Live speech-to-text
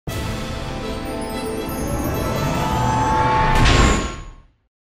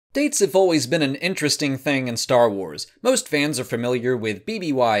Dates have always been an interesting thing in Star Wars. Most fans are familiar with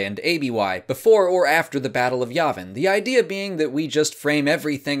BBY and ABY, before or after the Battle of Yavin, the idea being that we just frame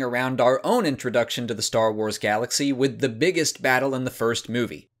everything around our own introduction to the Star Wars galaxy with the biggest battle in the first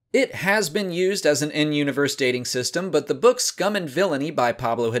movie. It has been used as an in-universe dating system, but the book Scum and Villainy by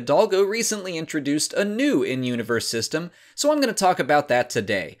Pablo Hidalgo recently introduced a new in-universe system, so I'm going to talk about that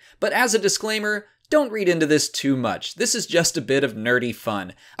today. But as a disclaimer, don't read into this too much. This is just a bit of nerdy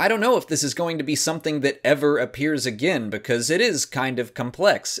fun. I don't know if this is going to be something that ever appears again, because it is kind of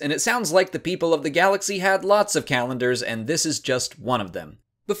complex, and it sounds like the people of the galaxy had lots of calendars, and this is just one of them.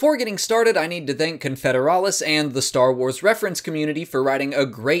 Before getting started, I need to thank Confederalis and the Star Wars reference community for writing a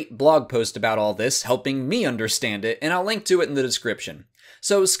great blog post about all this, helping me understand it, and I'll link to it in the description.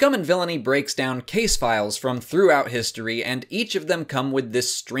 So, Scum and Villainy breaks down case files from throughout history, and each of them come with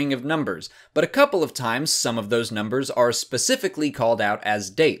this string of numbers, but a couple of times some of those numbers are specifically called out as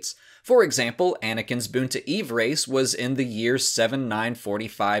dates. For example, Anakin's Boon to Eve race was in the year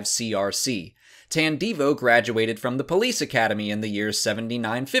 7945 CRC. Tandivo graduated from the police academy in the year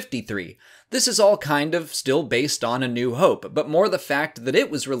 7953. This is all kind of still based on A New Hope, but more the fact that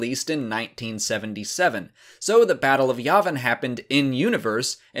it was released in 1977. So the Battle of Yavin happened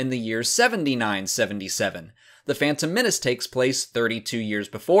in-universe in the year 7977. The Phantom Menace takes place 32 years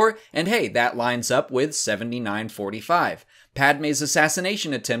before, and hey, that lines up with 7945. Padme's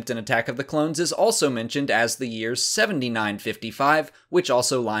assassination attempt in Attack of the Clones is also mentioned as the year 7955, which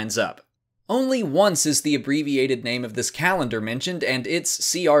also lines up. Only once is the abbreviated name of this calendar mentioned, and it's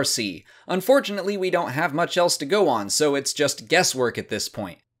CRC. Unfortunately, we don't have much else to go on, so it's just guesswork at this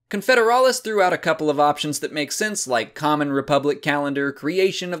point. Confederalis threw out a couple of options that make sense, like Common Republic Calendar,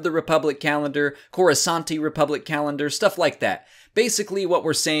 Creation of the Republic Calendar, Coruscanti Republic Calendar, stuff like that. Basically, what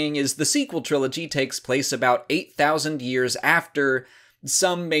we're saying is the sequel trilogy takes place about 8,000 years after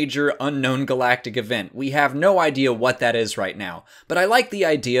some major unknown galactic event. We have no idea what that is right now, but I like the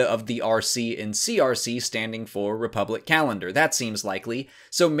idea of the RC in CRC standing for Republic Calendar. That seems likely,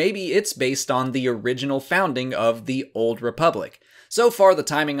 so maybe it's based on the original founding of the Old Republic. So far, the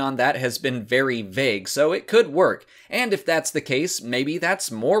timing on that has been very vague, so it could work. And if that's the case, maybe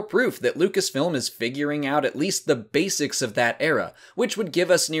that's more proof that Lucasfilm is figuring out at least the basics of that era, which would give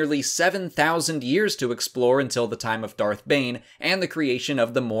us nearly 7,000 years to explore until the time of Darth Bane and the creation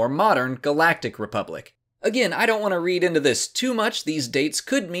of the more modern Galactic Republic. Again, I don't want to read into this too much. These dates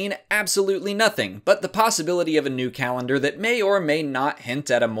could mean absolutely nothing, but the possibility of a new calendar that may or may not hint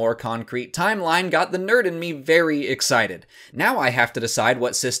at a more concrete timeline got the nerd in me very excited. Now I have to decide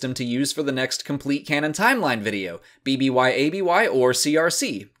what system to use for the next complete canon timeline video, BBY, ABY, or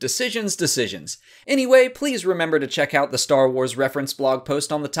CRC. Decisions. Anyway, please remember to check out the Star Wars reference blog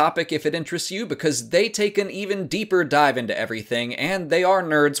post on the topic if it interests you, because they take an even deeper dive into everything, and they are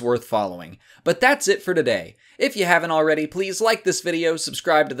nerds worth following. But that's it for today. If you haven't already, please like this video,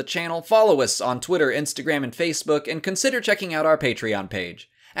 subscribe to the channel, follow us on Twitter, Instagram, and Facebook, and consider checking out our Patreon page.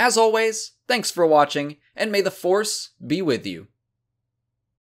 As always, thanks for watching, and may the Force be with you.